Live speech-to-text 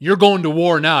You're going to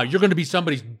war now. You're going to be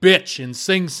somebody's bitch in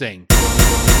Sing Sing.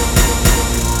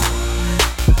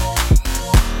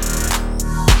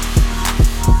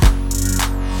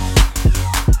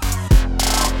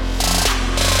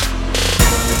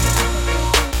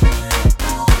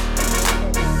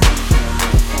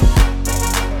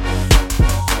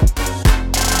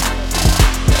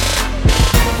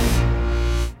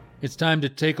 It's time to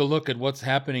take a look at what's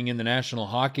happening in the National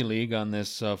Hockey League on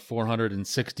this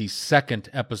 462nd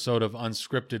episode of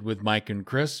Unscripted with Mike and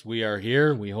Chris. We are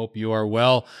here. We hope you are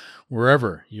well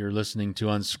wherever you're listening to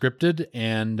Unscripted.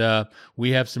 And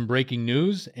we have some breaking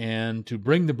news. And to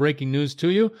bring the breaking news to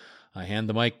you, I hand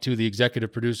the mic to the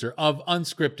executive producer of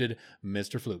Unscripted,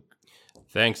 Mr. Fluke.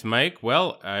 Thanks, Mike.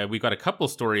 Well, we got a couple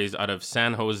stories out of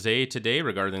San Jose today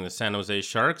regarding the San Jose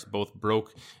Sharks. Both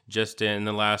broke just in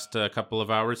the last couple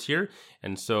of hours here.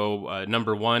 And so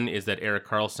number one is that Erik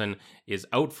Karlsson is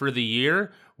out for the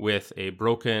year with a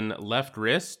broken left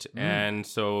wrist. And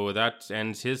so that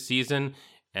ends his season.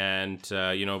 And,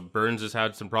 Burns has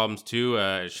had some problems too.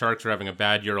 Sharks are having a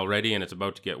bad year already, and it's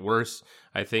about to get worse,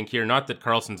 I think, here. Not that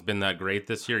Karlsson's been that great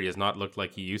this year. He has not looked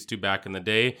like he used to back in the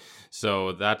day.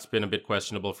 So that's been a bit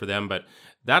questionable for them, but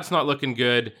that's not looking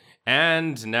good.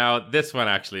 And now this one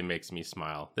actually makes me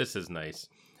smile. This is nice.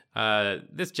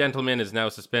 This gentleman is now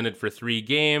suspended for 3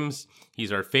 games.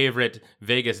 He's our favorite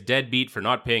Vegas deadbeat for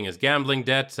not paying his gambling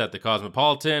debts at the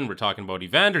Cosmopolitan. We're talking about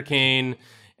Evander Kane.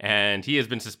 And he has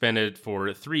been suspended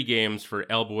for 3 games for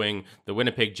elbowing the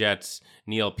Winnipeg Jets'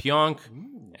 Neil Pionk.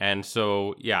 And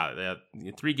so,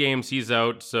 3 games, he's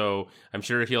out. So I'm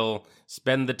sure he'll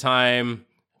spend the time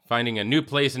finding a new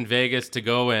place in Vegas to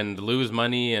go and lose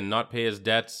money and not pay his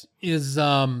debts. Is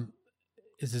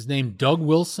his name Doug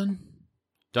Wilson?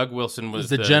 Doug Wilson was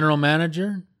the general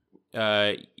manager?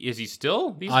 Is he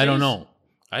still these days? I don't know.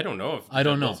 I don't know if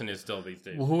Doug Wilson is still these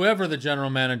days. Well, whoever the general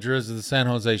manager is of the San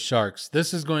Jose Sharks,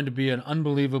 this is going to be an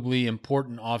unbelievably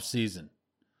important offseason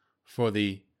for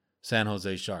the San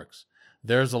Jose Sharks.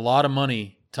 There's a lot of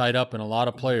money tied up in a lot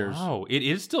of players. Wow, it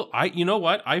is still... You know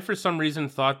what? I, for some reason,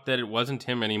 thought that it wasn't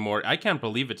him anymore. I can't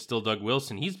believe it's still Doug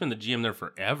Wilson. He's been the GM there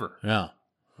forever. Yeah.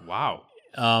 Wow.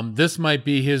 This might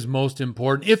be his most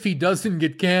important, if he doesn't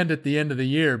get canned at the end of the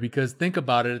year, because think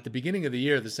about it, at the beginning of the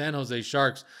year, the San Jose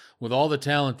Sharks, with all the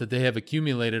talent that they have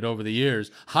accumulated over the years,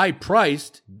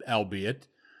 high-priced, albeit,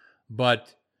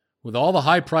 but with all the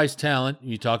high-priced talent,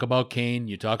 you talk about Kane,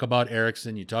 you talk about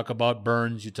Eriksson, you talk about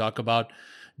Burns, you talk about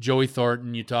Joey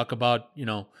Thornton, you talk about,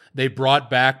 they brought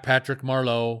back Patrick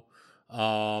Marleau.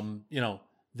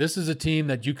 This is a team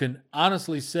that you can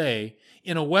honestly say,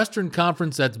 in a Western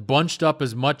Conference that's bunched up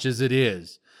as much as it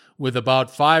is, with about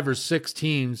 5 or 6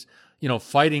 teams,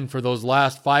 fighting for those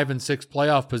last 5 and 6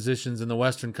 playoff positions in the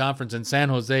Western Conference, and San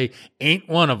Jose ain't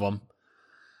one of them.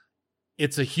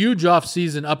 It's a huge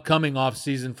upcoming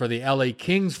offseason for the LA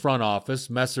Kings front office,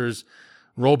 Messrs.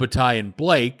 Robitaille and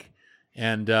Blake,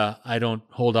 and I don't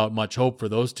hold out much hope for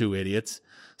those 2 idiots.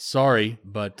 Sorry,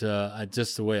 but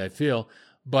just the way I feel.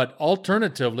 But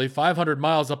alternatively, 500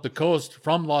 miles up the coast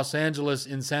from Los Angeles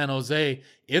in San Jose,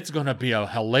 it's going to be a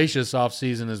hellacious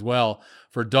offseason as well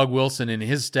for Doug Wilson and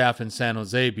his staff in San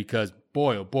Jose, because,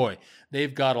 boy, oh boy,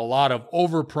 they've got a lot of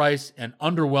overpriced and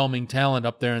underwhelming talent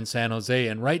up there in San Jose.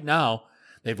 And right now,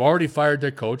 they've already fired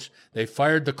their coach. They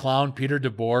fired the clown, Peter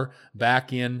DeBoer,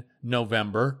 back in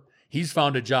November. He's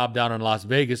found a job down in Las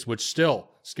Vegas, which still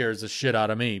scares the shit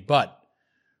out of me. But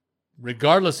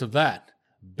regardless of that,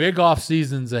 big off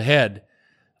seasons ahead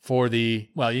for you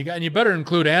better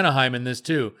include Anaheim in this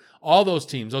too. All those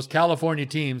teams, those California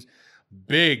teams,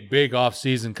 big off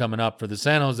season coming up for the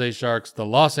San Jose Sharks, the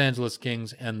Los Angeles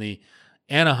Kings, and the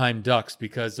Anaheim Ducks,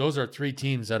 because those are 3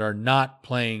 teams that are not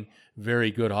playing very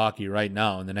good hockey right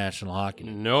now in the National Hockey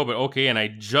League. No, but okay, and I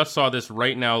just saw this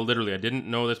right now, literally. I didn't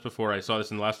know this before. I saw this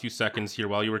in the last few seconds here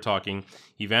while you were talking.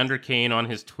 Evander Kane on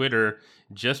his Twitter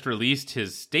just released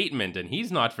his statement, and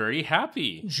he's not very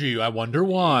happy. Gee, I wonder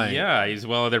why. Yeah,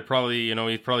 they're probably,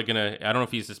 he's probably going to, I don't know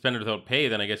if he's suspended without pay,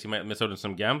 then I guess he might miss out on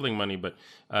some gambling money, but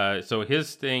so his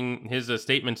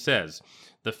statement says,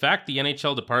 the fact the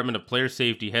NHL Department of Player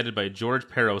Safety, headed by George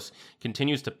Peros,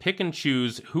 continues to pick and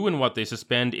choose who and what they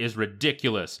suspend is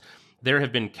ridiculous. There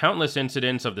have been countless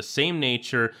incidents of the same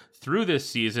nature through this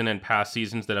season and past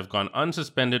seasons that have gone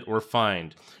unsuspended or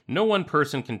fined. No one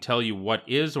person can tell you what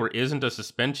is or isn't a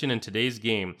suspension in today's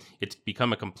game. It's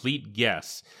become a complete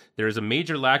guess. There is a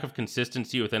major lack of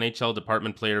consistency with NHL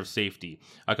Department Player of Safety,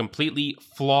 a completely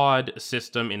flawed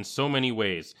system in so many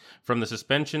ways. From the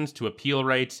suspensions to appeal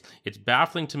rights, it's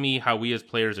baffling to me how we as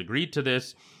players agreed to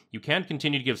this. You can't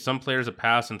continue to give some players a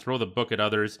pass and throw the book at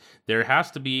others. There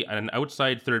has to be an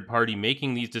outside third party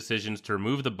making these decisions to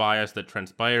remove the bias that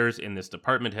transpires in this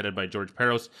department headed by George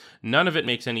Parros. None of it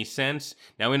makes any sense.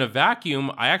 Now, in a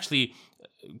vacuum, I actually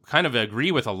kind of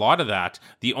agree with a lot of that.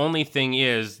 The only thing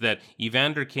is that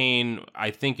Evander Kane, I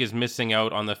think, is missing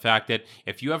out on the fact that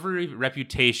if you have a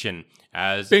reputation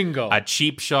as a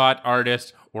cheap shot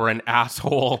artist or an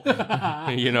asshole,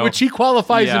 which he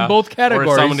qualifies in both categories,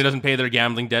 or someone who doesn't pay their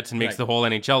gambling debts and makes the whole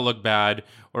NHL look bad,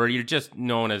 or you're just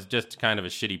known as just kind of a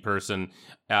shitty person,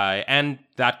 and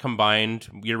that combined,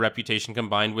 your reputation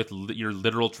combined with your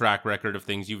literal track record of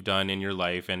things you've done in your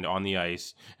life and on the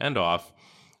ice and off,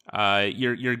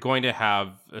 you're going to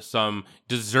have some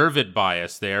deserved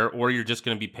bias there, or you're just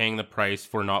going to be paying the price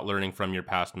for not learning from your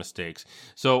past mistakes.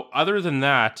 So other than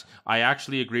that, I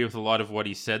actually agree with a lot of what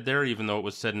he said there, even though it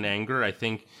was said in anger. I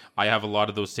think I have a lot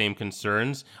of those same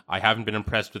concerns. I haven't been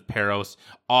impressed with Parros.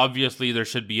 Obviously, there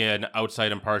should be an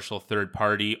outside impartial third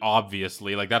party,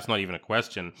 obviously. Like, that's not even a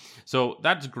question. So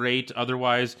that's great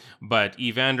otherwise, but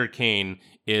Evander Kane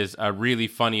is a really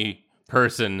funny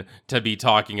person to be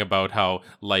talking about how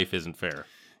life isn't fair.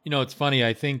 It's funny.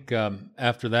 I think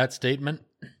after that statement,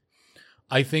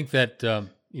 I think that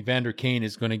Evander Kane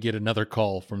is going to get another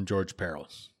call from George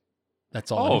Parros. That's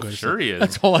all I'm going to say. He is.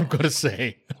 That's all I'm going to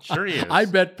say. Sure he is. I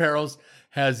bet Parros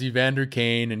has Evander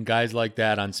Kane and guys like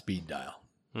that on speed dial.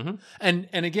 Mm-hmm.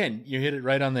 And again, you hit it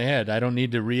right on the head. I don't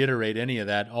need to reiterate any of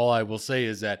that. All I will say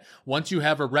is that once you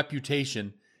have a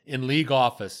reputation in league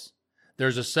office,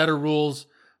 there's a set of rules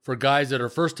for guys that are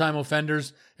first-time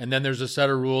offenders, and then there's a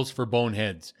set of rules for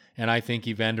boneheads. And I think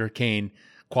Evander Kane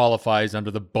qualifies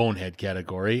under the bonehead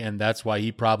category, and that's why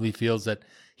he probably feels that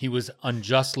he was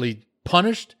unjustly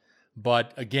punished.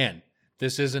 But again,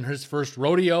 this isn't his first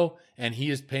rodeo, and he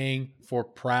is paying for,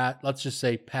 let's just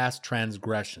say, past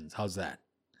transgressions. How's that?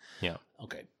 Yeah.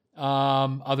 Okay.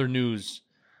 Other news,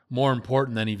 more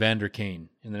important than Evander Kane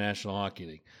in the National Hockey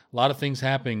League. A lot of things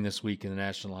happening this week in the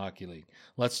National Hockey League.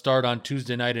 Let's start on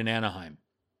Tuesday night in Anaheim.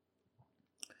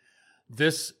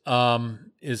 This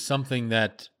is something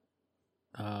that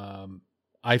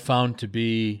I found to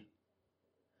be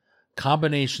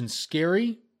combination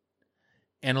scary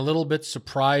and a little bit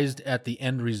surprised at the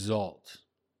end result.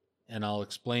 And I'll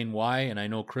explain why. And I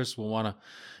know Chris will want to,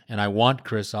 and I want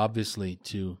Chris, obviously,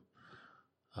 to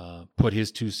put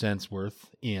his 2 cents worth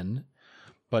in.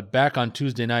 But back on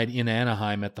Tuesday night in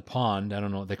Anaheim at the Pond, I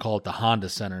don't know, they call it the Honda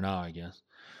Center now, I guess.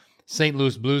 St.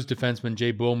 Louis Blues defenseman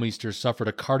Jay Bouwmeester suffered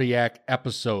a cardiac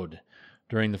episode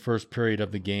during the first period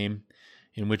of the game,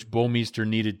 in which Bouwmeester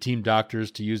needed team doctors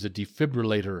to use a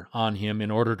defibrillator on him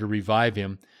in order to revive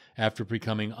him after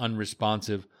becoming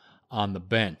unresponsive on the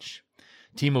bench.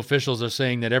 Team officials are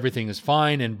saying that everything is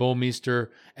fine, and Bouwmeester,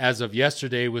 as of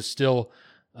yesterday, was still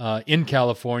in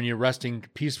California, resting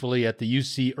peacefully at the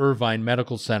UC Irvine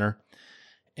Medical Center,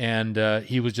 and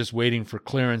he was just waiting for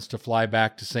clearance to fly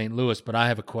back to St. Louis. But I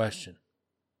have a question.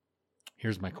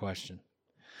 Here's my question.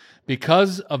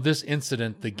 Because of this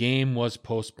incident, the game was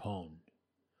postponed.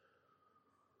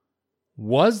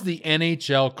 Was the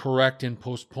NHL correct in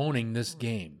postponing this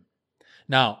game?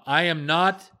 Now, I am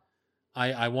not,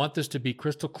 I want this to be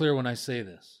crystal clear when I say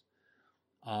this.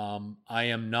 I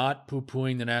am not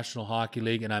poo-pooing the National Hockey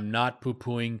League, and I'm not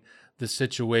poo-pooing the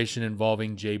situation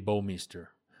involving Jay Bouwmeester.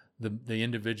 The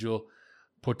individual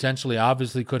potentially,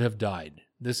 obviously, could have died.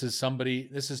 This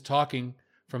is talking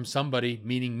from somebody,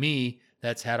 meaning me,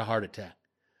 that's had a heart attack.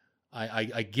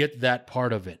 I get that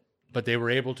part of it, but they were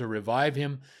able to revive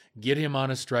him, get him on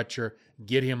a stretcher,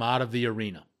 get him out of the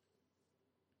arena.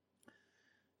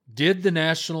 Did the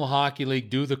National Hockey League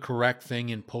do the correct thing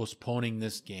in postponing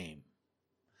this game?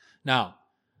 Now,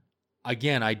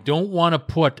 again, I don't want to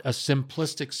put a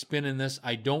simplistic spin in this.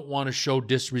 I don't want to show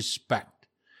disrespect.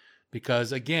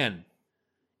 Because, again,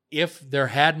 if there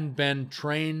hadn't been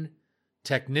trained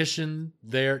technicians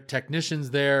there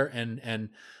and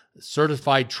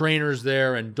certified trainers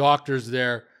there and doctors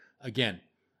there, again,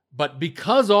 but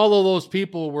because all of those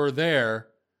people were there,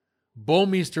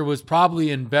 Bouwmeester was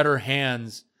probably in better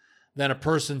hands than a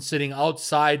person sitting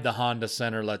outside the Honda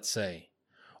Center, let's say.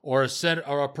 Or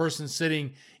a person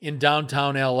sitting in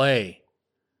downtown LA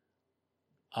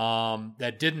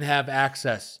that didn't have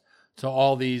access to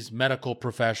all these medical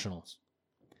professionals.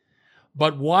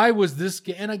 But why was this?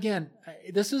 And again,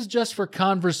 this is just for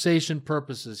conversation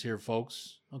purposes here,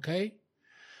 folks. Okay?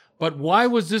 But why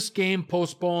was this game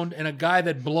postponed and a guy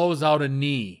that blows out a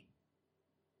knee?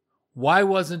 Why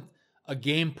wasn't a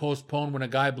game postponed when a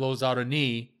guy blows out a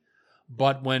knee,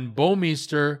 but when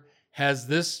Bouwmeester has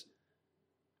this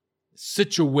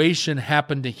situation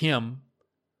happen to him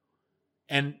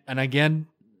And again,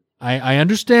 I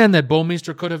understand that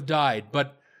Bouwmeester could have died,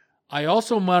 but I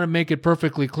also want to make it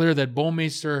perfectly clear that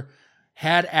Bouwmeester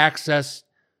had access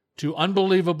to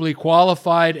unbelievably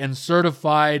qualified and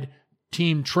certified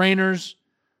team trainers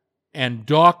and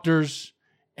doctors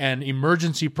and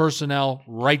emergency personnel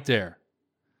right there.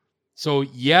 So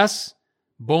yes,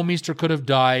 Bouwmeester could have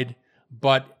died,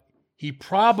 but he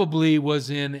probably was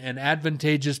in an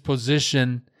advantageous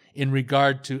position in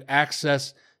regard to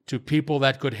access to people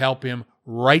that could help him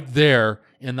right there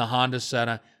in the Honda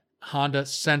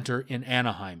Center in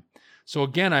Anaheim. So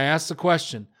again, I ask the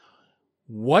question,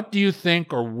 what do you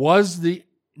think, or was the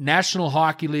National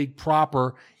Hockey League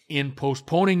proper in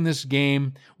postponing this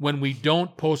game when we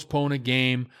don't postpone a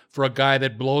game for a guy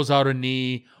that blows out a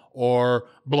knee or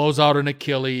blows out an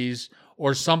Achilles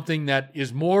or something that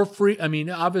is more free? I mean,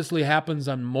 obviously happens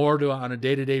on a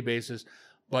day-to-day basis,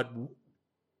 but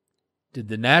did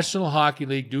the National Hockey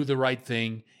League do the right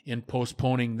thing in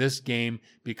postponing this game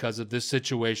because of this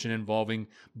situation involving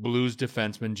Blues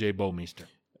defenseman Jay Bouwmeester?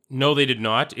 No, they did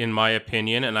not, in my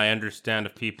opinion, and I understand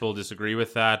if people disagree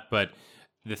with that, but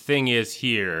the thing is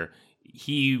here,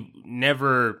 he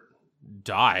never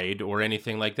died or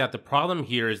anything like that. The problem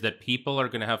here is that people are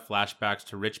going to have flashbacks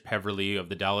to Rich Peverley of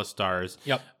the Dallas Stars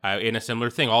in a similar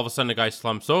thing. All of a sudden, a guy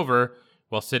slumps over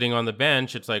while sitting on the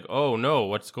bench. It's like, oh no,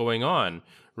 what's going on,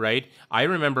 right? I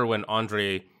remember when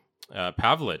Andre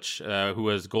Pavlich, who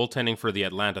was goaltending for the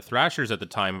Atlanta Thrashers at the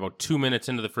time, about 2 minutes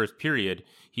into the first period,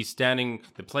 he's standing,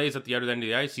 the play is at the other end of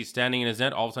the ice, he's standing in his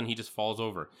net, all of a sudden he just falls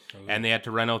over. And they had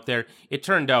to run out there. It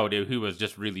turned out he was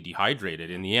just really dehydrated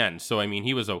in the end. So, I mean,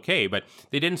 he was okay, but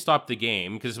they didn't stop the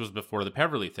game because it was before the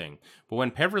Peverley thing. But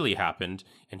when Peverley happened,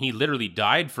 and he literally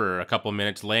died for a couple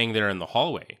minutes laying there in the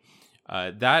hallway,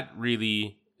 that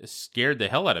really scared the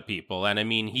hell out of people. And I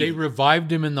mean, they revived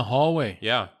him in the hallway.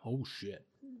 Yeah. Oh, shit.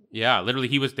 Yeah, literally,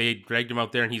 they dragged him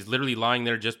out there, and he's literally lying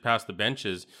there just past the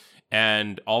benches.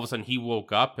 And all of a sudden, he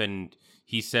woke up, and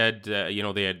he said,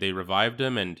 they revived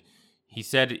him, and he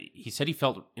said he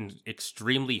felt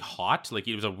extremely hot, like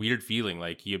it was a weird feeling,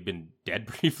 like he had been dead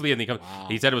briefly, and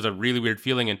he said it was a really weird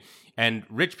feeling. And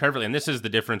Rich Peverley, and this is the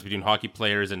difference between hockey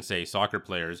players and say soccer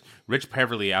players. Rich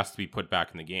Peverley asked to be put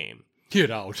back in the game. Get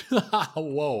out!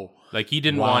 Whoa! Like he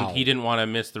didn't want to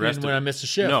miss the rest. He didn't want to miss the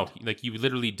shift. No, like he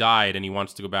literally died, and he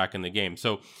wants to go back in the game.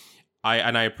 So,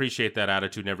 I appreciate that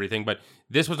attitude and everything, but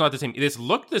this was not the same. This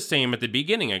looked the same at the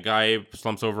beginning. A guy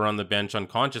slumps over on the bench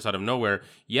unconscious out of nowhere.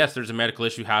 Yes, there's a medical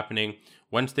issue happening.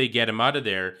 Once they get him out of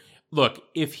there, look,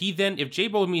 if Jay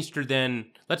Bouwmeester then,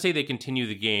 let's say they continue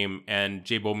the game and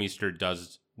Jay Bouwmeester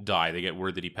does die, they get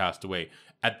word that he passed away.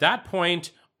 At that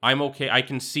point, I'm okay. I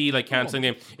can see like canceling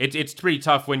the game. It's pretty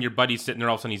tough when your buddy's sitting there,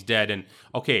 all of a sudden he's dead, and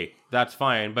okay, that's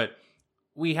fine. But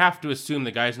we have to assume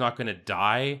the guy's not going to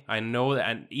die. I know that,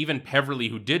 and even Peverley,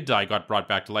 who did die, got brought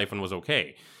back to life and was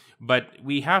okay. But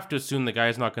we have to assume the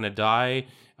guy's not going to die.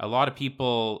 A lot of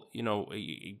people,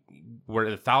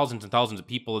 were thousands and thousands of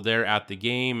people there at the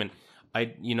game, and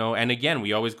and again,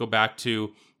 we always go back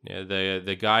to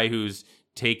the guy who's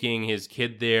taking his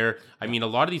kid there. I mean, a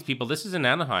lot of these people, this is in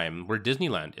Anaheim where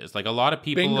Disneyland is. Like a lot of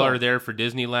people are there for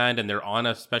Disneyland and they're on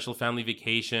a special family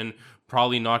vacation,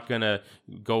 probably not going to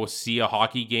go see a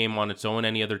hockey game on its own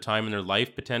any other time in their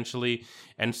life potentially.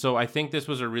 And so I think this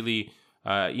was a really,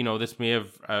 this may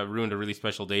have ruined a really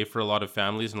special day for a lot of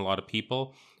families and a lot of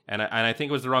people. And I think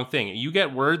it was the wrong thing. You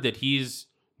get word that he's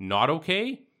not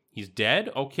okay, he's dead.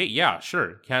 Okay, yeah,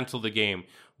 sure, cancel the game.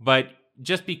 But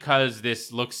just because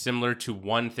this looks similar to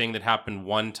one thing that happened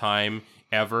one time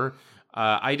ever,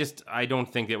 I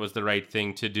don't think it was the right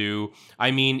thing to do. I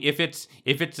mean, if it's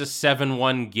a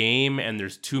 7-1 game and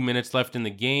there's 2 minutes left in the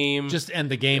game, just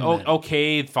end the game.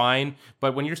 Okay, fine.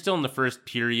 But when you're still in the first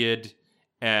period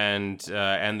and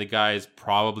the guy's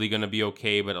probably going to be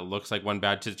okay, but it looks like one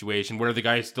bad situation where the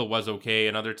guy still was okay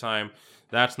another time,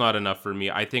 that's not enough for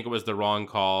me. I think it was the wrong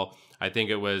call. I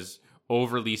think it was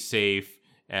overly safe.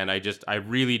 And I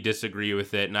really disagree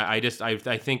with it. And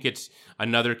I think it's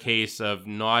another case of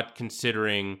not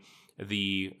considering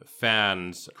the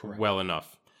fans well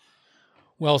enough.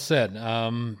 Well said.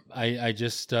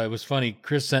 It was funny.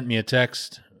 Chris sent me a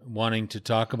text wanting to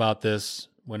talk about this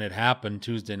when it happened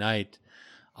Tuesday night.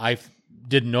 I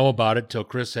didn't know about it till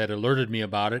Chris had alerted me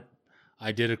about it.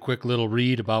 I did a quick little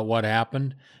read about what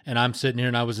happened, and I'm sitting here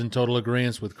and I was in total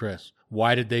agreement with Chris.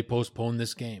 Why did they postpone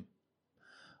this game?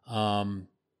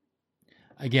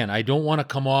 Again, I don't want to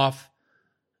come off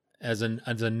as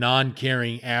a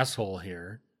non-caring asshole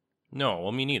here. No,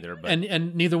 well, me neither. But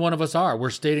and neither one of us are.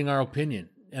 We're stating our opinion,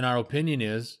 and our opinion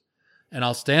is, and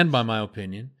I'll stand by my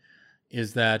opinion,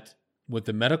 is that with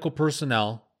the medical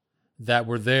personnel that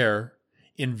were there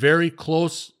in very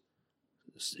close,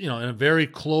 in a very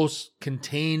close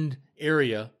contained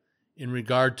area in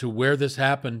regard to where this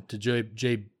happened to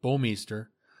Jay Bouwmeester,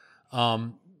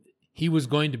 he was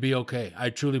going to be okay. I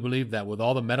truly believe that, with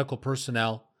all the medical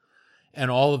personnel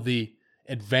and all of the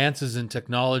advances in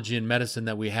technology and medicine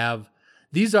that we have.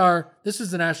 This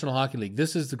is the National Hockey League.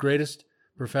 This is the greatest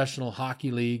professional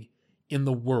hockey league in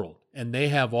the world. And they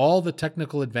have all the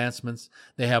technical advancements.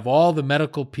 They have all the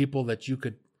medical people that you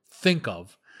could think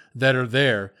of that are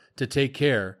there to take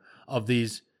care of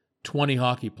these 20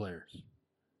 hockey players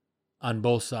on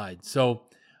both sides. So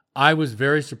I was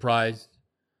very surprised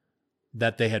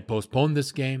that they had postponed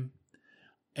this game.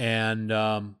 And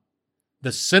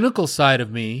the cynical side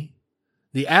of me,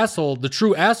 the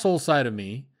true asshole side of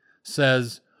me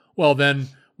says, well, then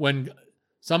when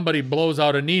somebody blows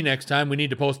out a knee next time, we need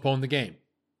to postpone the game.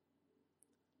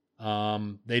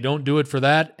 They don't do it for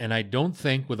that, and I don't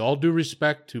think, with all due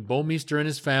respect to Bouwmeester and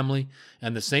his family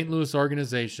and the St. Louis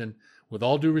organization, with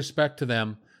all due respect to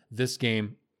them, this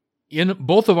game, in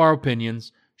both of our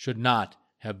opinions, should not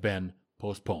have been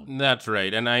postponed. That's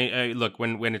right. And I look,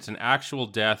 when it's an actual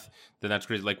death, then that's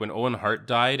crazy. Like when Owen Hart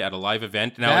died at a live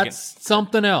event. Now that's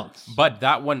something else. But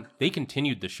that one, they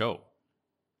continued the show.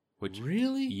 Which,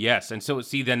 really? Yes. And so,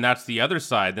 see, then that's the other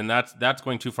side. Then that's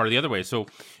going too far the other way. So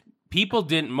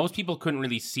most people couldn't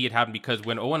really see it happen, because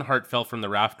when Owen Hart fell from the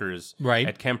rafters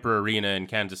at Kemper Arena in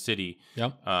Kansas City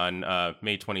on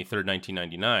May 23rd,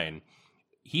 1999,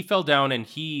 he fell down and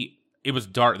it was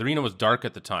dark. The arena was dark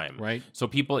at the time. Right. So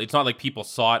it's not like people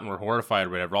saw it and were horrified or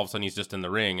whatever. All of a sudden he's just in the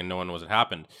ring and no one knows what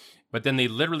happened. But then they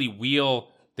literally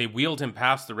wheeled him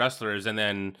past the wrestlers, and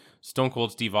then Stone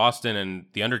Cold Steve Austin and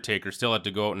The Undertaker still had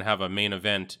to go out and have a main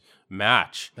event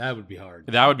match. That would be hard.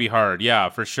 That would be hard, yeah,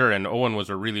 for sure. And Owen was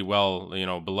a really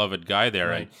beloved guy there.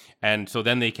 Right. And so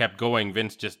then they kept going.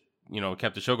 Vince just,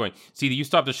 kept the show going. See, you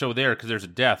stop the show there because there's a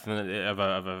death of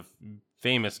a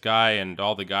famous guy, and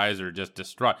all the guys are just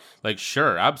distraught. Like,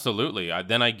 sure, absolutely.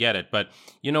 Then I get it. But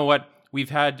you know what? We've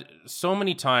had so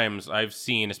many times I've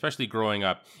seen, especially growing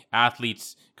up,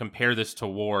 athletes compare this to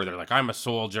war. They're like, I'm a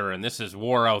soldier and this is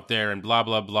war out there and blah,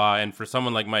 blah, blah. And for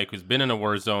someone like Mike who's been in a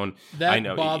war zone, I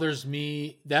know. Bothers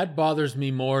me. That bothers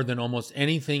me more than almost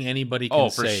anything anybody can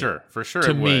say. For sure.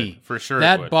 To me, for sure.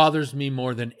 That bothers me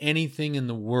more than anything in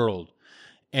the world.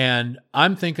 And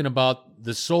I'm thinking about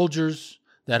the soldiers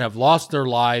that have lost their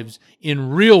lives in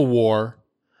real war,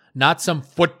 not some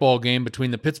football game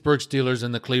between the Pittsburgh Steelers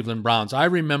and the Cleveland Browns. I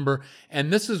remember,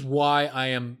 and this is why I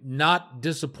am not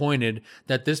disappointed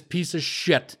that this piece of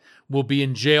shit will be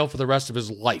in jail for the rest of his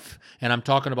life. And I'm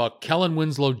talking about Kellen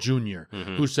Winslow Jr.,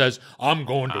 who says, I'm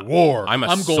going to war. I'm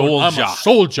a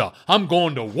soldier. I'm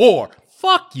going to war.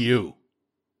 Fuck you.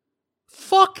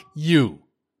 Fuck you,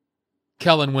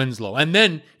 Kellen Winslow. And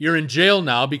then you're in jail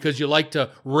now because you like to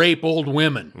rape old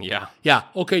women. Yeah. Yeah,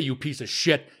 okay, you piece of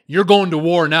shit. You're going to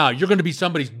war now. You're going to be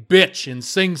somebody's bitch in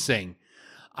Sing Sing.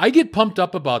 I get pumped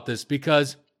up about this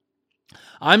because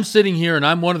I'm sitting here and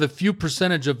I'm one of the few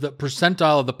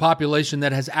percentile of the population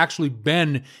that has actually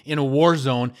been in a war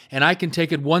zone, and I can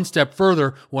take it one step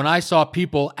further when I saw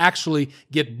people actually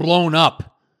get blown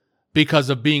up because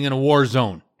of being in a war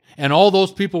zone. And all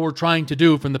those people were trying to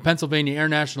do from the Pennsylvania Air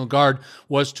National Guard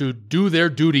was to do their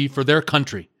duty for their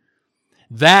country.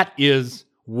 That is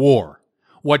war.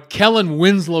 What Kellen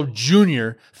Winslow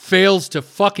Jr. fails to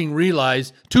fucking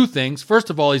realize, two things. First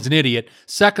of all, he's an idiot.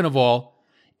 Second of all,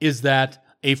 is that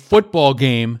a football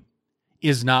game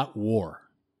is not war.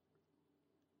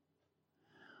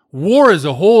 War is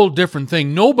a whole different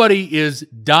thing. Nobody is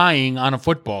dying on a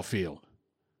football field,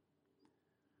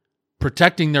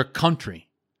 protecting their country.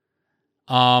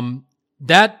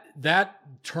 That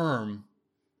term,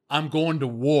 I'm going to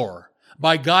war,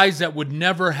 by guys that would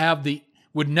never have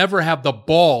the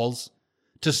balls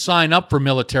to sign up for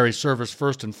military service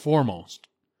first and foremost.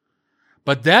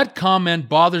 But that comment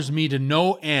bothers me to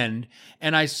no end,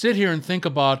 and I sit here and think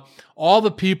about all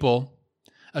the people,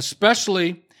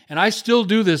 especially, and I still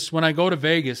do this when I go to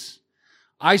Vegas.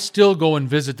 I still go and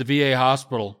visit the VA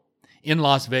hospital in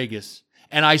Las Vegas,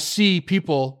 and I see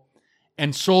people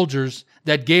and soldiers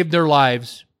that gave their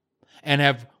lives and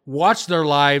have watched their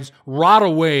lives rot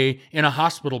away in a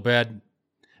hospital bed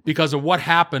because of what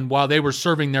happened while they were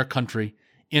serving their country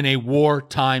in a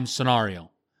wartime scenario.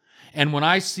 And when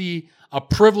I see a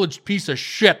privileged piece of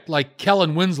shit like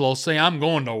Kellen Winslow say, I'm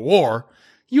going to war,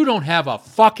 you don't have a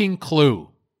fucking clue.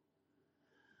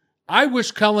 I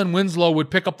wish Kellen Winslow would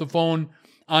pick up the phone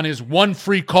on his one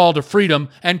free call to freedom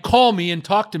and call me and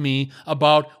talk to me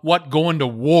about what going to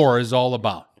war is all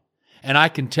about. And I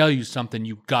can tell you something,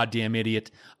 you goddamn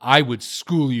idiot. I would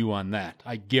school you on that.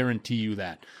 I guarantee you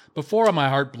that. Before my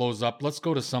heart blows up, let's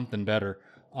go to something better.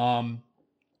 I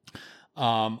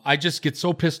just get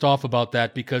so pissed off about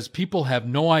that because people have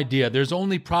no idea. There's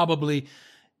only probably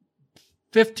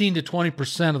 15 to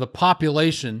 20% of the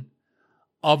population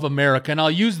of America, and I'll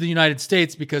use the United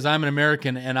States because I'm an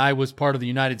American and I was part of the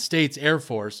United States Air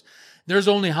Force. There's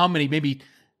only how many, maybe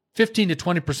 15 to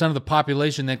 20% of the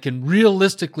population that can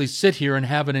realistically sit here and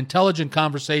have an intelligent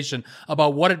conversation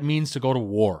about what it means to go to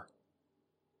war.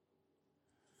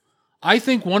 I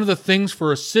think one of the things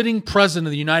for a sitting president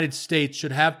of the United States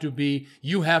should have to be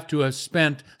you have to have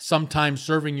spent some time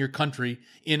serving your country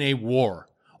in a war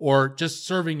or just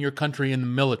serving your country in the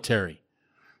military.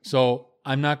 So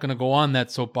I'm not going to go on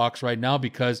that soapbox right now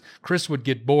because Chris would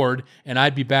get bored and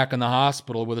I'd be back in the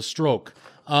hospital with a stroke.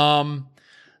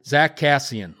 Zach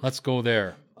Kassian, let's go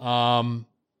there.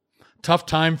 Tough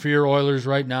time for your Oilers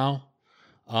right now.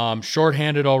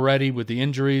 Shorthanded already with the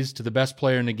injuries to the best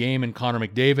player in the game in Connor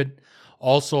McDavid.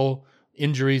 Also,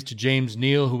 injuries to James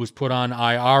Neal, who was put on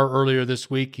IR earlier this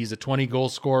week. He's a 20-goal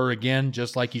scorer again,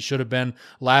 just like he should have been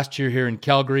last year here in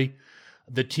Calgary.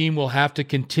 The team will have to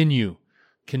continue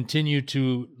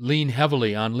to lean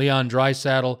heavily on Leon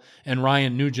Draisaitl and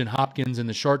Ryan Nugent-Hopkins in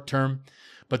the short term.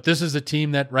 But this is a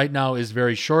team that right now is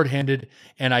very shorthanded,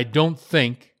 and I don't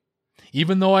think,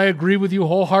 even though I agree with you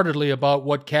wholeheartedly about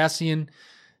what Kassian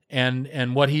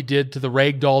and what he did to the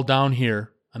ragdoll down here,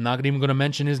 I'm not even going to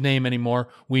mention his name anymore.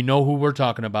 We know who we're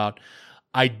talking about.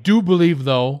 I do believe,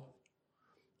 though,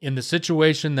 in the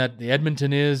situation that the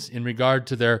Edmonton is in regard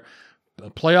to their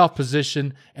playoff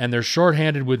position and they're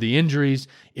shorthanded with the injuries,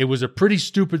 it was a pretty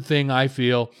stupid thing, I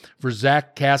feel, for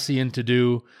Zach Kassian to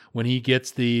do when he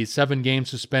gets the 7-game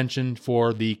suspension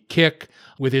for the kick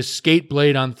with his skate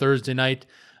blade on Thursday night.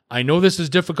 I know this is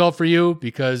difficult for you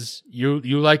because you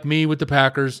like me with the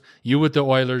Packers, you with the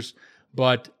Oilers,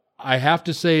 but I have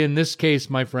to say in this case,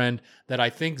 my friend, that I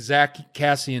think Zach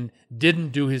Kassian didn't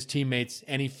do his teammates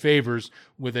any favors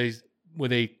with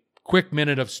a quick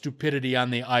minute of stupidity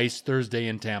on the ice Thursday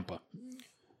in Tampa.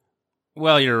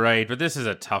 Well, you're right, but this is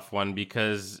a tough one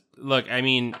because, look, I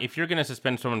mean, if you're going to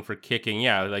suspend someone for kicking,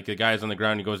 yeah, like the guy's on the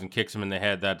ground, he goes and kicks him in the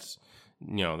head, that's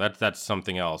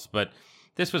something else. But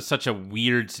this was such a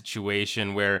weird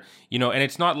situation where, and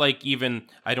it's not like even,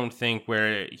 I don't think,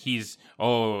 where he's,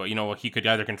 he could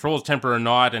either control his temper or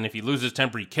not, and if he loses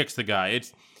temper, he kicks the guy.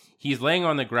 He's laying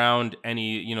on the ground, and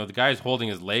the guy's holding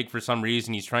his leg for some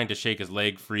reason. He's trying to shake his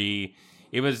leg free.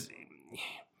 It was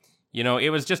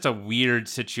just a weird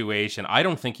situation. I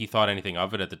don't think he thought anything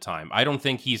of it at the time. I don't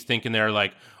think he's thinking there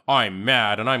like, I'm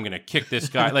mad and I'm going to kick this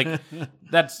guy. Like,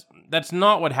 that's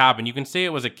not what happened. You can say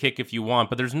it was a kick if you want,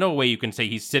 but there's no way you can say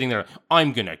he's sitting there,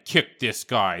 I'm going to kick this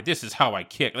guy. This is how I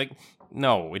kick. Like,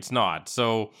 no, it's not.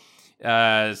 So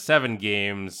 7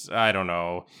 games, I don't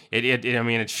know.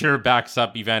 It sure backs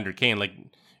up Evander Kane. Like,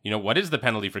 what is the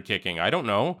penalty for kicking? I don't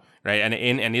know, right?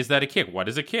 And is that a kick? What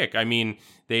is a kick? I mean,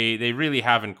 they really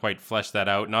haven't quite fleshed that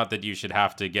out. Not that you should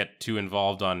have to get too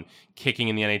involved on kicking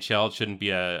in the NHL. It shouldn't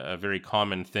be a very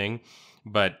common thing.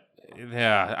 But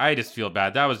yeah, I just feel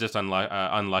bad. That was just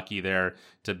unlucky there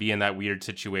to be in that weird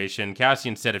situation.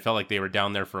 Kassian said it felt like they were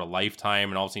down there for a lifetime,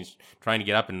 and all of a sudden he's trying to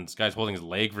get up, and this guy's holding his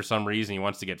leg for some reason. He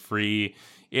wants to get free.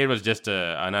 It was just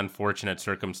an unfortunate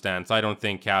circumstance. I don't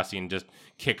think Kassian just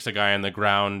kicks a guy on the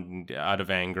ground out of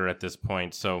anger at this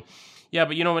point. So, yeah,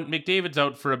 but you know what? McDavid's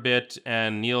out for a bit,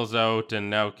 and Neal's out, and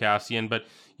now Kassian. But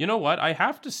you know what? I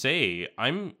have to say,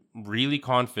 I'm really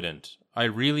confident. I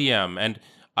really am. And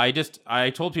I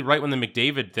told people right when the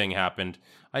McDavid thing happened,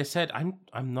 I said,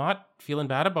 I'm not feeling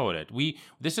bad about it.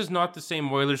 This is not the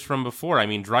same Oilers from before. I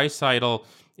mean, Draisaitl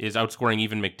is outscoring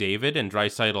even McDavid, and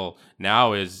Draisaitl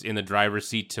now is in the driver's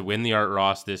seat to win the Art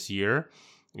Ross this year.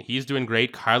 He's doing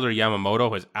great. Kyler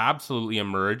Yamamoto has absolutely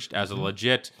emerged as a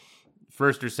legit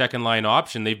first or second line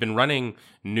option. They've been running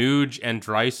Nuge and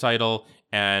Draisaitl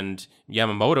and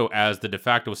Yamamoto as the de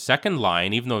facto second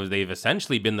line, even though they've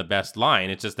essentially been the best line.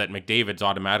 It's just that McDavid's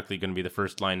automatically going to be the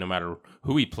first line no matter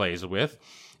who he plays with.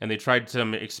 And they tried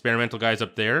some experimental guys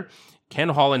up there. Ken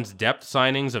Holland's depth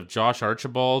signings of Josh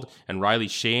Archibald and Riley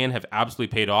Sheahan have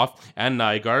absolutely paid off, and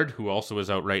Nygaard, who also is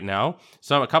out right now.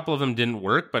 A couple of them didn't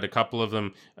work, but a couple of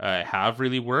them have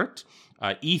really worked.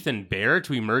 Ethan Bear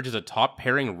to emerge as a top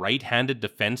pairing right-handed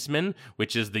defenseman,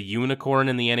 which is the unicorn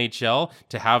in the NHL,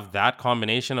 to have that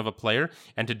combination of a player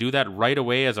and to do that right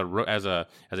away as a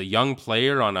young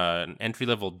player on an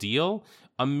entry-level deal.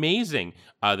 Amazing.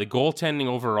 The goaltending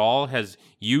overall has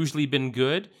usually been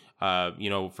good.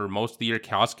 For most of the year,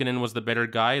 Koskinen was the better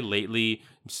guy. Lately,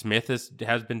 Smith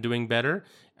has been doing better.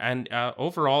 And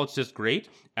overall, it's just great.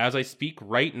 As I speak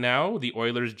right now, the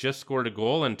Oilers just scored a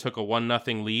goal and took a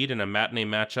 1-0 lead in a matinee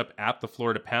matchup at the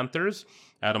Florida Panthers.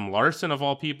 Adam Larson, of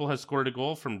all people, has scored a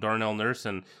goal from Darnell Nurse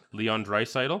and Leon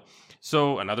Draisaitl.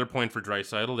 So another point for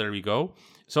Draisaitl. There we go.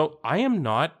 So I am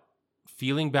not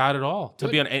feeling bad at all. To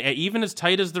be honest, even as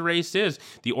tight as the race is,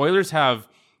 the Oilers have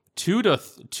two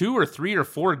or three or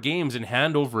four games in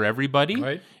hand over everybody,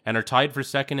 right, and are tied for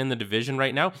second in the division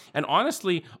right now. And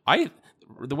honestly,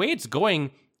 the way it's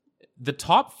going, the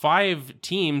top 5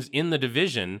 teams in the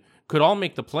division could all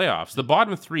make the playoffs. The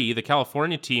bottom 3, the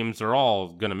California teams, are all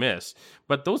going to miss.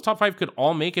 But those top 5 could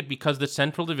all make it because the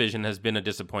Central Division has been a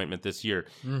disappointment this year.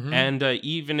 Mm-hmm. And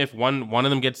even if one of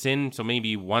them gets in, so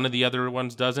maybe one of the other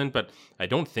ones doesn't, but I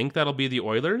don't think that'll be the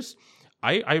Oilers.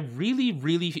 I really,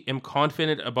 really am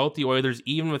confident about the Oilers,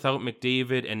 even without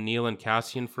McDavid and Neal and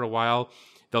Kassian for a while.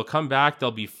 They'll come back.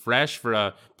 They'll be fresh for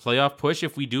a playoff push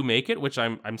if we do make it, which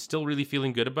I'm still really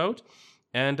feeling good about.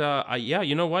 And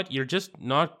you know what? You're just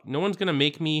not. No one's gonna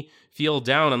make me feel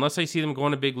down unless I see them go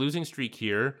on a big losing streak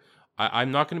here.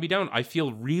 I'm not gonna be down. I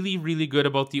feel really, really good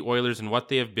about the Oilers and what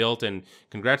they have built. And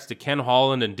congrats to Ken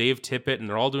Holland and Dave Tippett, and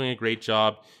they're all doing a great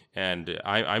job. And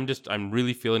I'm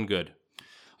really feeling good.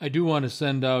 I do want to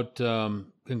send out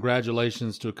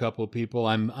congratulations to a couple of people.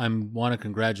 I want to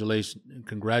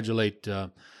congratulate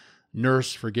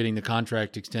Nurse for getting the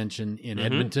contract extension in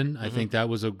Edmonton. I think that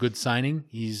was a good signing.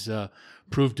 He's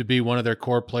proved to be one of their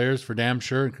core players for damn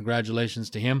sure, and congratulations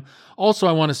to him. Also,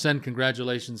 I want to send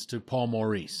congratulations to Paul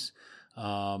Maurice.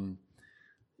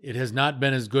 It has not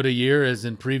been as good a year as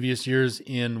in previous years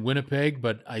in Winnipeg,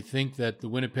 but I think that the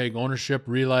Winnipeg ownership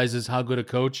realizes how good a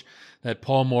coach that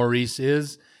Paul Maurice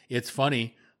is. It's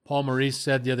funny. Paul Maurice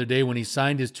said the other day when he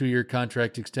signed his 2-year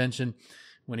contract extension,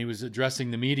 when he was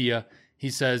addressing the media, he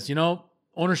says,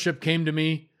 ownership came to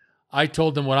me. I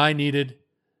told them what I needed.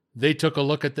 They took a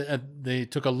look at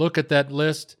that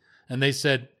list and they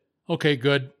said, okay,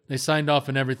 good. They signed off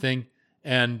on everything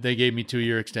and they gave me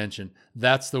 2-year extension.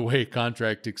 That's the way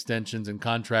contract extensions and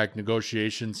contract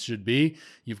negotiations should be.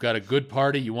 You've got a good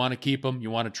party. You want to keep them.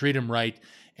 You want to treat them right.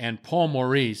 And Paul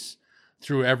Maurice,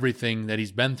 through everything that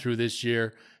he's been through this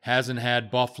year, hasn't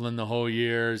had Byfuglien the whole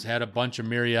year, has had a bunch of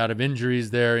myriad of injuries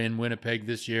there in Winnipeg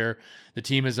this year. The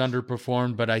team has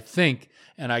underperformed, but I think,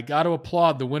 and I got to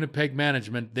applaud the Winnipeg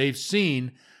management, they've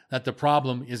seen that the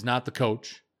problem is not the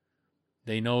coach.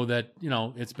 They know that,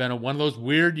 it's been one of those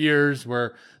weird years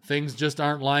where things just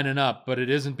aren't lining up, but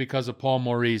it isn't because of Paul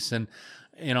Maurice. And,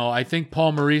 I think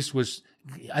Paul Maurice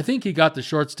I think he got the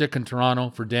short stick in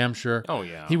Toronto for damn sure. Oh,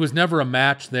 yeah. He was never a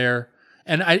match there.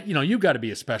 And you've got to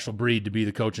be a special breed to be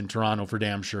the coach in Toronto for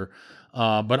damn sure.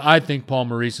 But I think Paul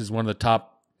Maurice is one of the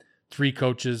top 3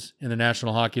 coaches in the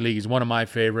National Hockey League. He's one of my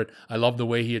favorite. I love the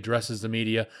way he addresses the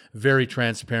media, very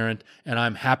transparent, and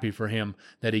I'm happy for him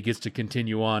that he gets to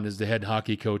continue on as the head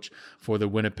hockey coach for the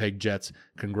Winnipeg Jets.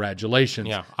 Congratulations.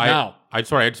 Yeah. I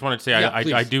just wanted to say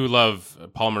I do love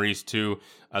Paul Maurice too.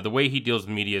 The way he deals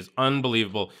with media is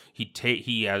unbelievable.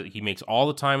 He makes all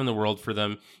the time in the world for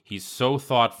them. He's so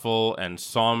thoughtful and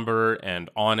somber and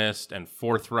honest and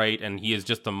forthright, and he is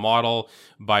just the model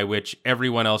by which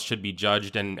everyone else should be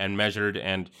judged and measured,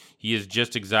 and he is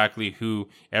just exactly who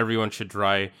everyone should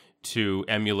try to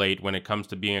emulate when it comes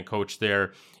to being a coach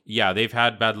there. Yeah, they've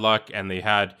had bad luck, and they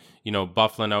had,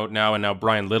 Byfuglien out now, and now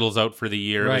Brian Little's out for the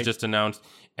year. Right. It was just announced.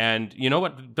 And you know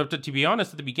what? But to be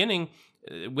honest, at the beginning,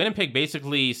 Winnipeg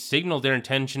basically signaled their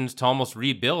intentions to almost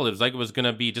rebuild. It was like it was going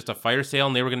to be just a fire sale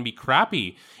and they were going to be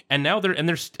crappy. And now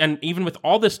and even with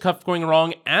all this stuff going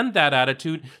wrong and that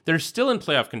attitude, they're still in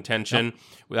playoff contention.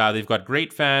 Yep. They've got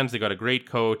great fans. They got a great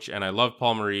coach, and I love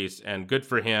Paul Maurice, and good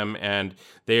for him. And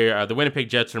the Winnipeg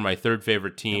Jets are my 3rd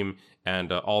favorite team,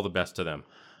 and all the best to them.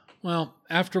 Well,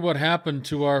 after what happened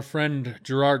to our friend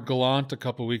Gerard Gallant a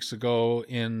couple weeks ago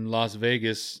in Las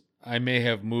Vegas, I may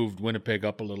have moved Winnipeg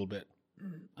up a little bit.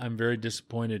 I'm very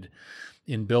disappointed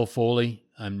in Bill Foley.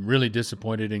 I'm really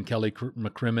disappointed in Kelly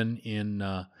McCrimmon in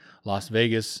Las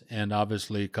Vegas. And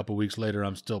obviously, a couple weeks later,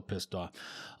 I'm still pissed off.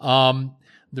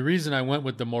 The reason I went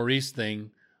with the Maurice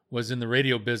thing was in the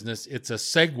radio business. It's a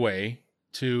segue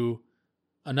to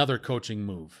another coaching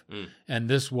move. And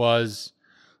this was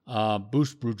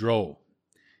Bruce Boudreau.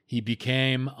 He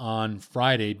on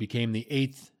Friday, became the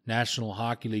 8th National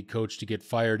Hockey League coach to get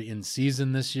fired in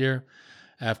season this year,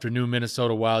 after new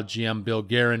Minnesota Wild GM Bill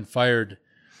Guerin fired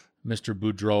Mr.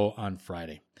 Boudreau on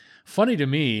Friday. Funny to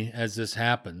me, as this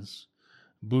happens,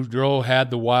 Boudreau had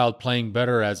the Wild playing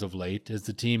better as of late, as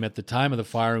the team at the time of the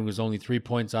firing was only 3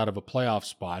 points out of a playoff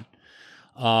spot.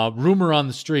 Rumor on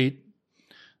the street,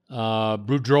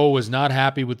 Boudreau was not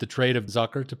happy with the trade of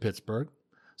Zucker to Pittsburgh.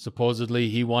 Supposedly,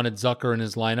 he wanted Zucker in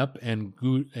his lineup, and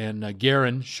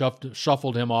Guerin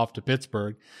shuffled him off to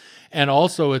Pittsburgh. And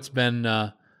also, it's been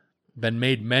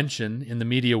made mention in the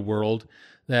media world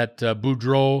that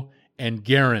Boudreau and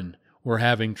Guerin were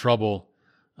having trouble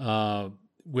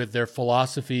with their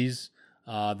philosophies,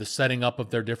 the setting up of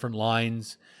their different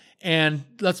lines. And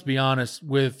let's be honest,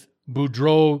 with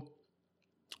Boudreau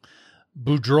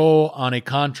on a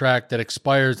contract that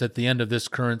expires at the end of this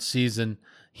current season,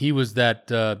 he was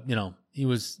that he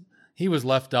was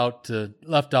left out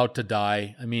to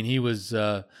die. I mean, he was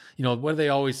what do they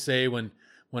always say when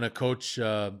a coach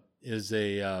is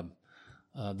the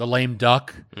lame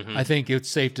duck? Mm-hmm. I think it's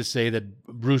safe to say that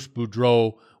Bruce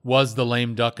Boudreau was the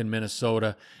lame duck in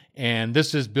Minnesota, and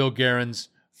this is Bill Guerin's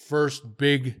first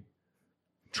big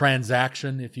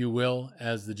transaction, if you will,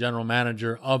 as the general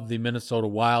manager of the Minnesota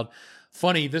Wild.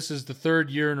 Funny, this is the third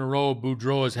year in a row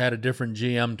Boudreau has had a different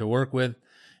GM to work with,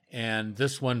 and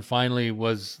this one finally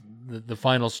was the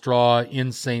final straw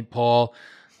in St. Paul.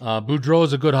 Boudreau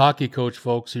is a good hockey coach,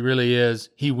 folks. He really is.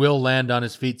 He will land on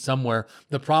his feet somewhere.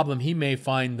 The problem he may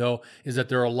find, though, is that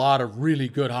there are a lot of really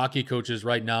good hockey coaches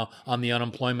right now on the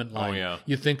unemployment line. Oh, yeah.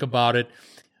 You think about it.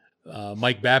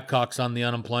 Mike Babcock's on the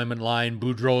unemployment line.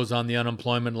 Boudreau's on the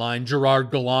unemployment line.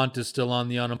 Gerard Gallant is still on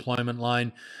the unemployment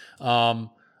line.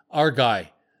 Our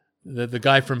guy, the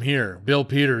guy from here, Bill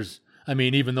Peters. I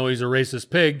mean, even though he's a racist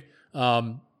pig,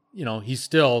 he's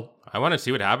still. I want to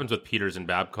see what happens with Peters and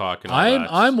Babcock and all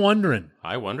that. I'm wondering.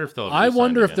 I wonder if they'll. I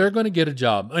wonder if they're going to get a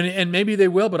job, and maybe they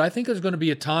will. But I think there's going to be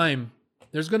a time.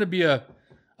 There's going to be a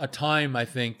time. I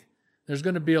think there's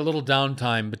going to be a little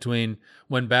downtime between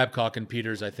when Babcock and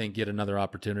Peters, I think, get another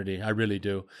opportunity. I really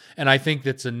do, and I think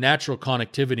that's a natural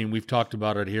connectivity, and we've talked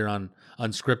about it here on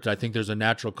Unscripted. I think there's a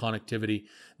natural connectivity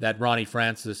that Ronnie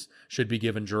Francis should be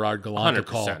given Gerard Gallant a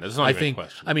call. 100%. That's not even a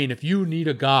question. I mean, if you need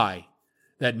a guy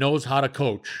that knows how to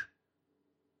coach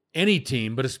any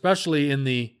team, but especially in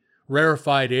the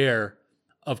rarefied air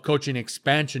of coaching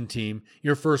expansion team,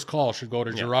 your first call should go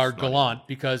to Gerard Gallant,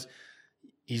 because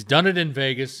he's done it in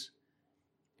Vegas,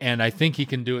 and I think he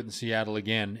can do it in Seattle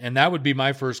again. And that would be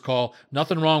my first call.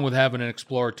 Nothing wrong with having an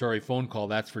exploratory phone call.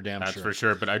 That's for damn sure. That's for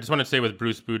sure. But I just want to say with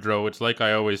Bruce Boudreau, it's like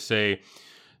I always say,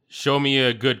 show me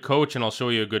a good coach and I'll show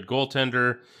you a good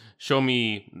goaltender. Show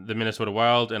me the Minnesota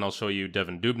Wild and I'll show you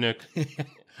Devin Dubnyk.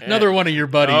 Another one of your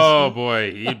buddies. Oh,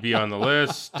 boy, he'd be on the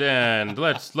list. And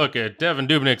let's look at Devin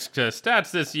Dubnyk's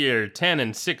stats this year.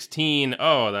 10-16.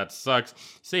 Oh, that sucks.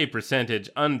 Save percentage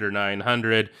under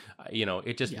 900.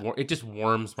 It just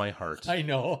warms my heart. I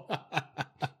know.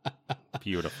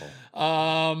 Beautiful.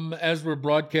 As we're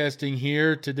broadcasting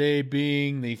here, today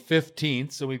being the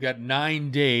 15th, so we've got 9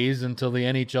 days until the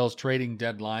NHL's trading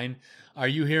deadline. Are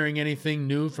you hearing anything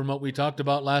new from what we talked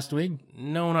about last week?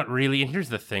 No, not really. And here's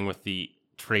the thing with the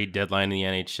trade deadline in the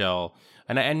NHL,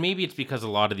 and maybe it's because a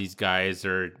lot of these guys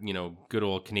are good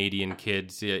old Canadian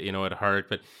kids at heart,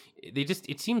 but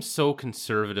it seems so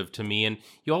conservative to me. And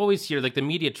you always hear the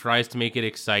media tries to make it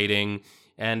exciting,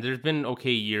 and there's been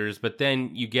okay years, but then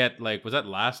you get was that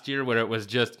last year where it was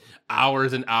just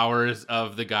hours and hours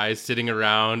of the guys sitting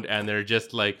around and they're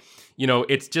just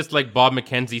it's just like Bob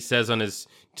McKenzie says on his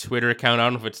Twitter account. I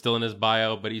don't know if it's still in his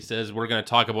bio, but he says, we're going to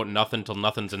talk about nothing till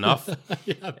nothing's enough.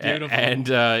 Yeah, beautiful. And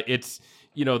it's,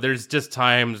 there's just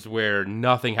times where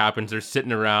nothing happens. They're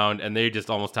sitting around and they just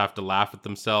almost have to laugh at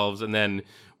themselves. And then,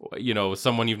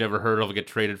 someone you've never heard of will get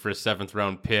traded for a 7th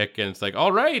round pick. And it's like,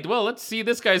 all right, well, let's see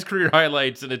this guy's career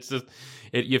highlights. And it's just,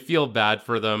 you feel bad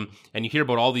for them. And you hear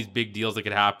about all these big deals that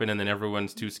could happen. And then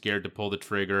everyone's too scared to pull the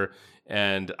trigger.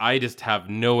 And I just have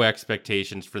no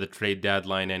expectations for the trade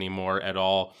deadline anymore at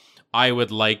all. I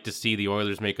would like to see the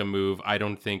Oilers make a move. I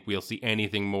don't think we'll see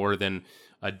anything more than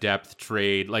a depth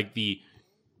trade. The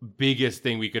biggest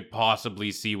thing we could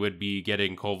possibly see would be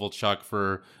getting Kovalchuk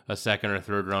for a 2nd or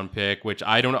 3rd round pick, which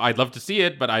I don't know. I'd love to see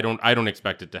it, but I don't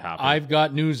expect it to happen. I've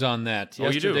got news on that. Oh,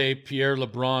 yesterday, Pierre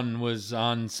LeBrun was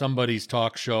on somebody's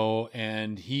talk show,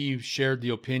 and he shared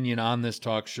the opinion on this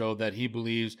talk show that he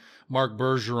believes Marc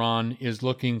Bergeron is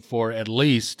looking for at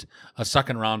least a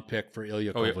 2nd round pick for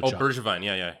Ilya Kovalchuk. Oh, Bergevin.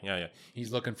 Yeah.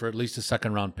 He's looking for at least a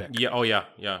 2nd round pick. Yeah. Oh, yeah.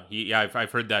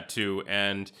 I've heard that too,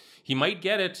 and he might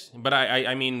get it. But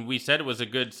I mean, we said it was a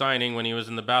good signing when he was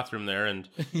in the bathroom there, and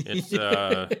it's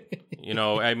But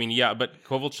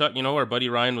Kovalchuk, our buddy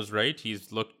Ryan was right.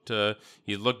 He's looked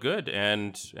good,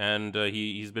 and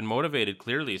he's been motivated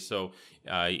clearly. So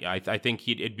I think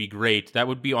it'd be great. That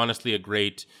would be honestly a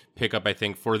great pickup, I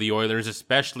think, for the Oilers,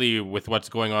 especially with what's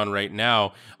going on right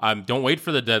now. Don't wait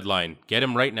for the deadline. Get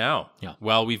him right now. Yeah.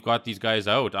 While we've got these guys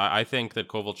out. I think that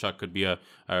Kovalchuk could be a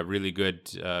really good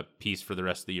piece for the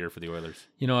rest of the year for the Oilers.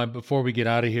 Before we get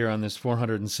out of here on this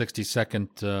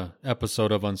 462nd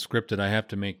episode of Unscripted, I have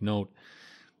to make note.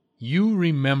 You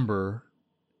remember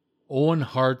Owen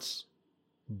Hart's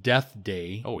death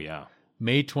day. Oh, yeah.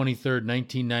 May 23rd,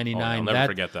 1999. I'll never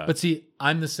forget that. But see,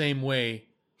 I'm the same way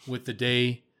with the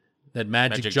day that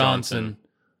Magic Johnson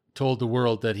told the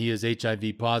world that he is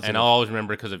HIV positive. And I'll always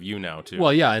remember because of you now, too.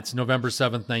 Well, yeah, it's November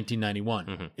 7th, 1991.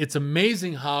 Mm-hmm. It's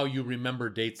amazing how you remember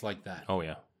dates like that. Oh,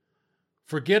 yeah.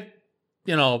 Forget,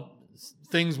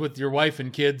 things with your wife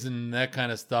and kids and that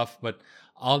kind of stuff, but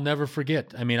I'll never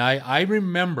forget. I mean, I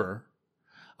remember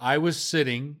I was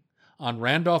sitting on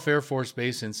Randolph Air Force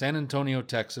Base in San Antonio,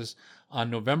 Texas on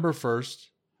November 7th,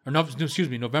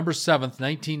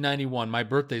 1991. My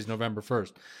birthday's November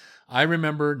 1st. I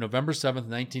remember November 7th,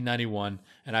 1991,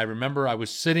 and I remember I was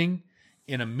sitting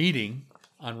in a meeting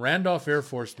on Randolph Air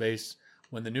Force Base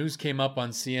when the news came up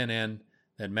on CNN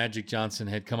that Magic Johnson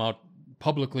had come out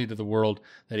publicly to the world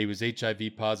that he was HIV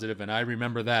positive, and I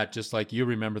remember that just like you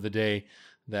remember the day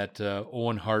that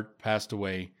Owen Hart passed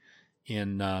away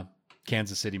in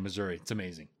Kansas City, Missouri. It's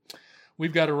amazing.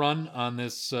 We've got to run on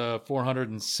this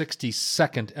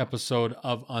 462nd episode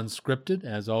of Unscripted.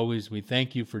 As always, we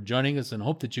thank you for joining us and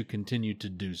hope that you continue to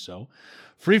do so.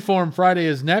 Freeform Friday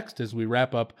is next as we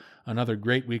wrap up another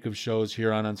great week of shows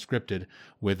here on Unscripted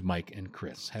with Mike and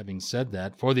Chris. Having said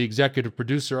that, for the executive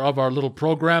producer of our little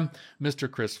program,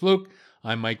 Mr. Chris Fluke,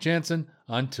 I'm Mike Jansen.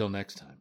 Until next time.